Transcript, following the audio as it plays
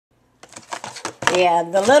Yeah,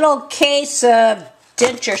 the little case of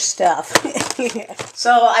denture stuff.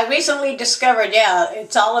 So I recently discovered, yeah,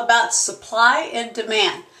 it's all about supply and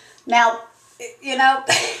demand. Now, you know,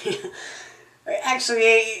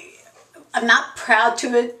 actually, I'm not proud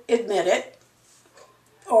to admit it.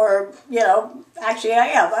 Or, you know, actually I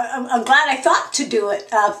am. I'm glad I thought to do it.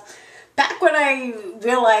 Back when I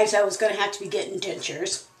realized I was going to have to be getting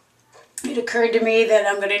dentures, it occurred to me that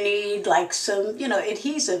I'm going to need like some, you know,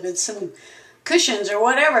 adhesive and some cushions or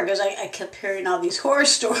whatever, because I kept hearing all these horror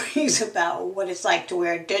stories about what it's like to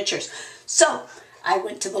wear dentures. So I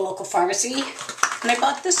went to the local pharmacy and I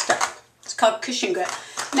bought this stuff. It's called cushion grip.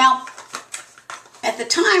 Now, at the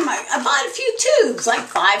time, I bought a few tubes, like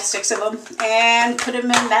 5, 6 of them, and put them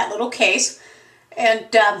in that little case. And,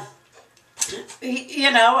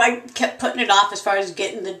 you know, I kept putting it off as far as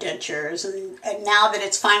getting the dentures. And now that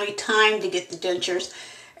it's finally time to get the dentures,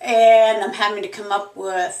 and I'm having to come up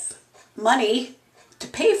with money to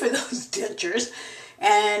pay for those dentures,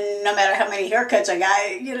 and no matter how many haircuts I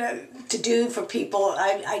got, you know, to do for people,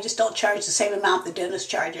 I just don't charge the same amount the dentist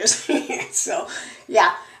charges. So,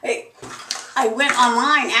 yeah. I went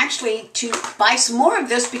online actually to buy some more of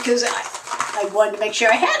this because I wanted to make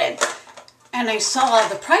sure I had it. And I saw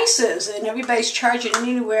the prices, and everybody's charging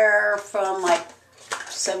anywhere from like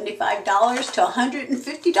 $75 to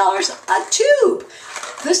 $150 a tube.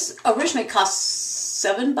 This originally cost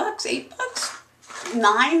 $7, $8,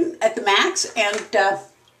 $9 at the max, and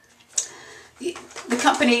the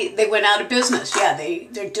company, they went out of business. Yeah,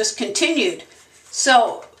 they're discontinued.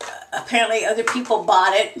 So apparently other people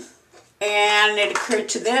bought it, and it occurred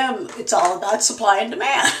to them it's all about supply and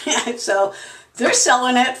demand. So they're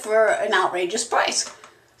selling it for an outrageous price.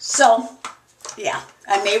 So, yeah,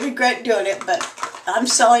 I may regret doing it, but I'm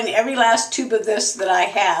selling every last tube of this that I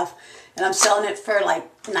have, and I'm selling it for like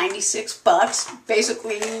 96 bucks.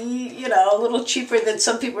 Basically, you know, a little cheaper than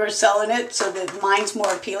some people are selling it, so that mine's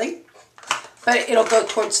more appealing. But it'll go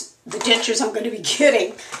towards the dentures I'm going to be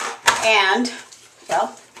getting. And,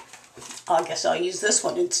 well, I guess I'll use this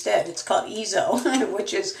one instead. It's called Ezo,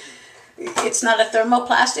 which is, it's not a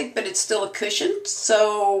thermoplastic, but it's still a cushion.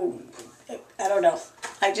 So, I don't know.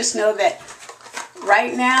 I just know that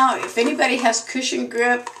right now, if anybody has cushion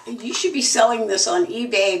grip, you should be selling this on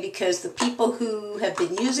eBay, because the people who have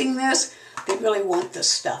been using this, they really want this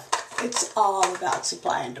stuff. It's all about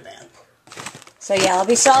supply and demand. So yeah, I'll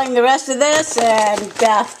be selling the rest of this and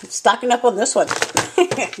stocking up on this one.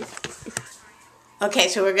 Okay,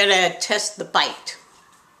 so we're going to test the bite.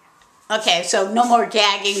 Okay, so no more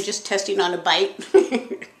gagging, just testing on a bite.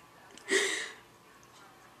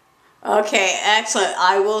 Okay, excellent.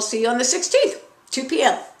 I will see you on the 16th, 2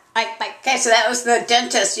 p.m. All right, bye. Okay, so that was the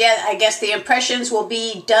dentist. Yeah, I guess the impressions will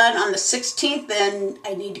be done on the 16th, and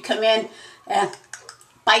I need to come in and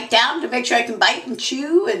bite down to make sure I can bite and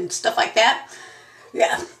chew and stuff like that.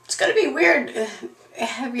 Yeah, it's going to be weird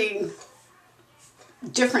having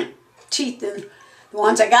different teeth than the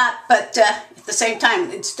ones I got, but at the same time,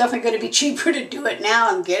 it's definitely going to be cheaper to do it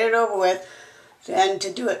now and get it over with than to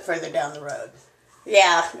do it further down the road.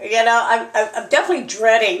 Yeah, you know, I'm definitely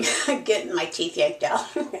dreading getting my teeth yanked out.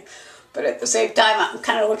 But at the same time, I'm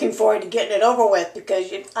kind of looking forward to getting it over with, because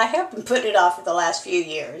I have been putting it off for the last few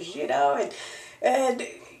years, you know, and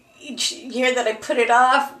each year that I put it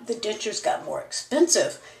off, the dentures got more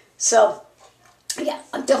expensive. So, yeah,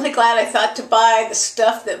 I'm definitely glad I thought to buy the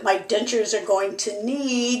stuff that my dentures are going to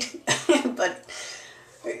need. But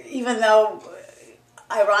even though,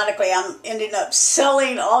 ironically, I'm ending up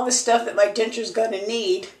selling all the stuff that my denture's going to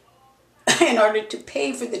need in order to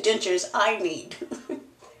pay for the dentures I need.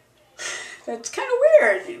 That's kind of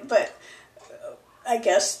weird, but I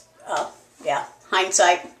guess, yeah,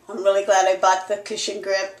 hindsight. I'm really glad I bought the cushion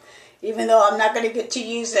grip, even though I'm not going to get to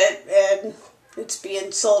use it and it's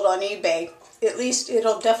being sold on eBay. At least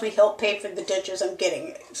it'll definitely help pay for the dentures I'm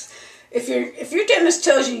getting. If your dentist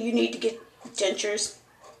tells you you need to get dentures,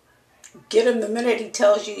 get them the minute he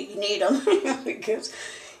tells you you need them. Because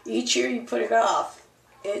each year you put it off,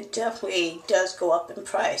 it definitely does go up in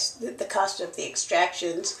price. The cost of the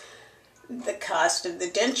extractions, the cost of the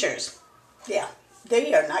dentures. Yeah,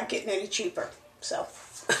 they are not getting any cheaper. So,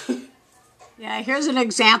 yeah, here's an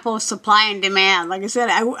example of supply and demand. Like I said,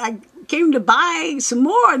 I came to buy some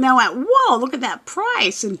more, and I went, whoa, look at that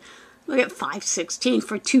price. And look at $5.16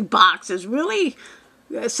 for 2 boxes. Really?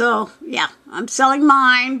 So, yeah, I'm selling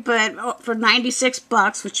mine, but for 96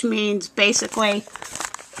 bucks, which means basically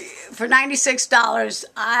for $96,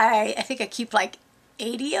 I think I keep like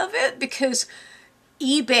 80 of it, because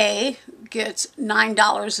eBay gets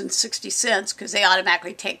 $9.60 because they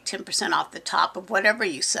automatically take 10% off the top of whatever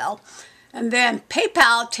you sell. And then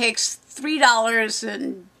PayPal takes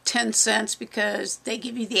 $3.10 because they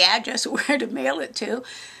give you the address of where to mail it to.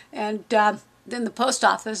 And then the post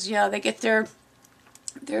office, you know, they get their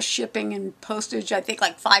shipping and postage, I think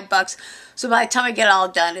like $5. So by the time I get it all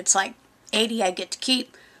done, it's like 80 I get to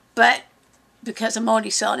keep. But because I'm only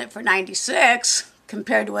selling it for 96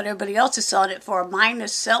 compared to what everybody else is selling it for, mine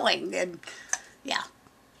is selling. And yeah,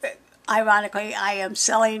 ironically, I am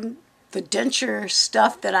selling the denture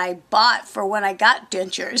stuff that I bought for when I got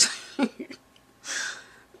dentures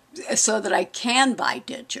so that I can buy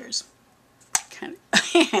dentures.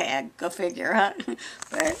 Go figure, huh?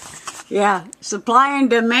 But yeah, supply and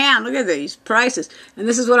demand. Look at these prices. And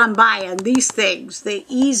this is what I'm buying, these things, the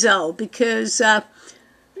Ezo, because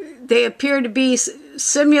they appear to be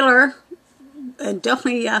similar and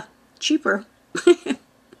definitely cheaper.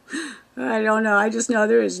 I don't know. I just know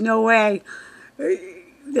there is no way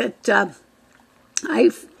that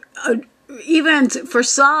I even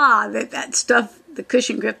foresaw that stuff, the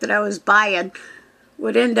cushion grip that I was buying,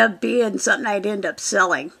 would end up being something I'd end up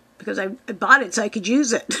selling, because I bought it so I could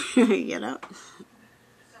use it, you know.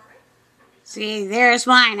 See, there's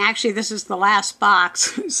mine. Actually, this is the last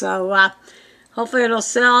box, so hopefully it'll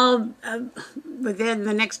sell within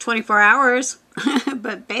the next 24 hours.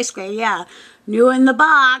 But basically, yeah, new in the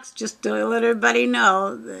box, just to let everybody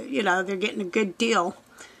know that, you know, they're getting a good deal.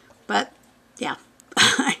 But yeah,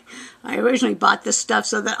 I originally bought this stuff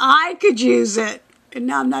so that I could use it, and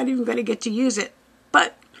now I'm not even going to get to use it.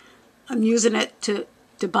 But I'm using it to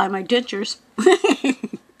buy my dentures.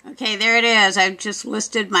 Okay, there it is. I've just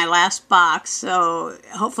listed my last box. So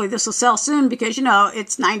hopefully this will sell soon, because, you know,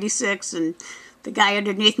 it's 96 and the guy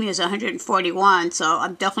underneath me is 141. So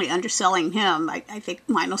I'm definitely underselling him. I think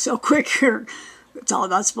mine will sell quicker. It's all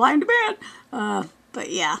about supply and demand. But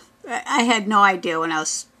yeah, I had no idea when I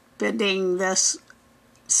was spending this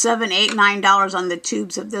 $7, $8, $9 on the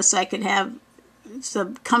tubes of this, I could have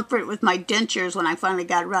some comfort with my dentures when I finally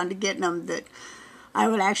got around to getting them, that I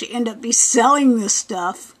would actually end up selling this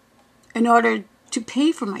stuff in order to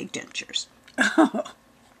pay for my dentures.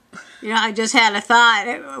 You know, I just had a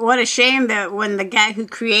thought, what a shame that when the guy who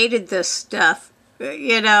created this stuff,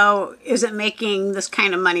 you know, isn't making this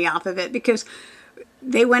kind of money off of it, because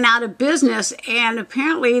they went out of business, and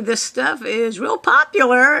apparently this stuff is real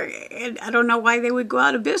popular, and I don't know why they would go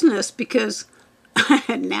out of business, because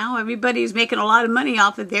now everybody's making a lot of money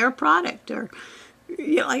off of their product. Or,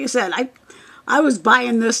 you know, like I said, I was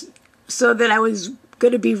buying this so that I was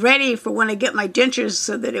going to be ready for when I get my dentures,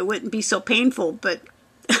 so that it wouldn't be so painful. But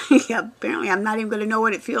yeah, apparently I'm not even going to know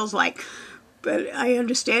what it feels like. But I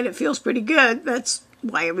understand it feels pretty good. That's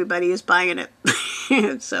why everybody is buying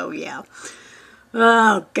it. So yeah.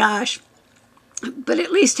 Oh gosh. But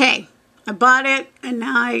at least, hey, I bought it, and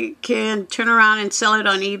now I can turn around and sell it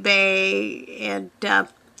on eBay, and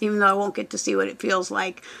even though I won't get to see what it feels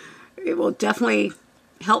like, it will definitely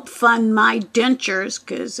help fund my dentures,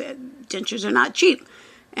 because dentures are not cheap.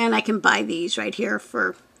 And I can buy these right here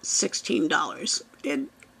for $16. And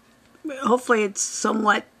hopefully it's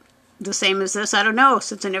somewhat the same as this. I don't know,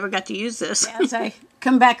 since I never got to use this. As I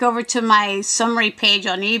come back over to my summary page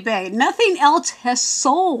on eBay, nothing else has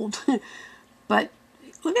sold. But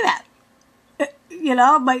look at that. You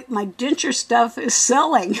know, my denture stuff is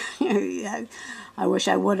selling. I wish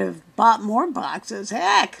I would have bought more boxes.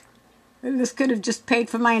 Heck, this could have just paid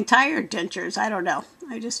for my entire dentures. I don't know.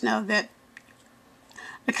 I just know that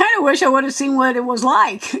I kind of wish I would have seen what it was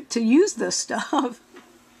like to use this stuff.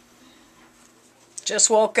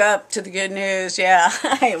 Just woke up to the good news. Yeah,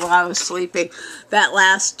 while I was sleeping. That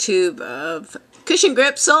last tube of cushion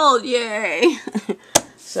grip sold. Yay.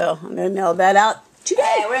 So I'm going to mail that out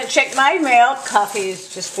today. We're going to check my mail. Coffee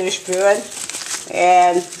is just finished brewing.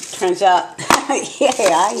 And turns out,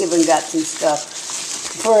 yeah, I even got some stuff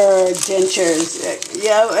for dentures.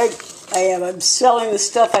 Yeah, I'm selling the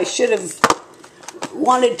stuff I should have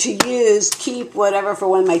wanted to use, keep, whatever, for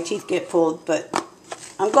when my teeth get pulled. But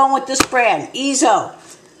I'm going with this brand, Ezo.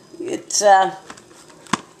 It's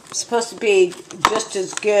supposed to be just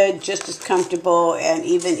as good, just as comfortable, and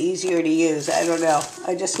even easier to use. I don't know.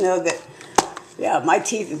 I just know that, yeah, my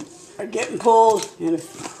teeth are getting pulled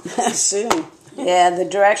soon. Yeah, the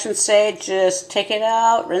directions say just take it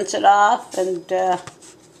out, rinse it off, and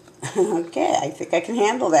okay, I think I can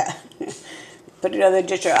handle that. Put another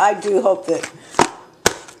ditcher. I do hope that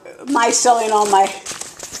my selling all my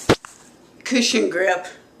cushion grip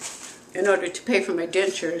in order to pay for my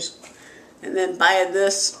dentures and then buying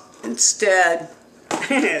this instead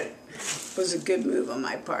was a good move on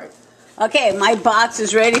my part. Okay, my box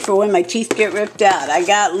is ready for when my teeth get ripped out. I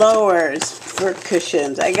got lowers for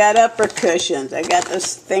cushions. I got upper cushions. I got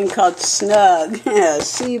this thing called Snug,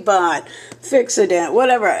 C-Bond, Fix-A-Dent,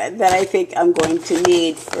 whatever that I think I'm going to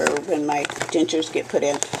need for when my dentures get put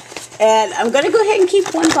in. And I'm going to go ahead and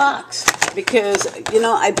keep one box because, you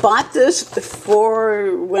know, I bought this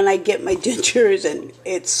for when I get my dentures and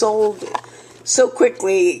it sold so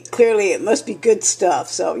quickly. Clearly it must be good stuff.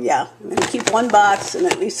 So yeah, I'm going to keep one box, and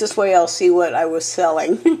at least this way I'll see what I was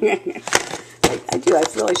selling. I do. I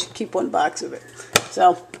feel I should keep one box of it.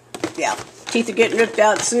 So yeah, teeth are getting ripped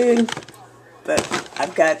out soon, but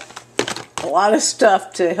I've got a lot of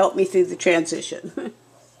stuff to help me through the transition.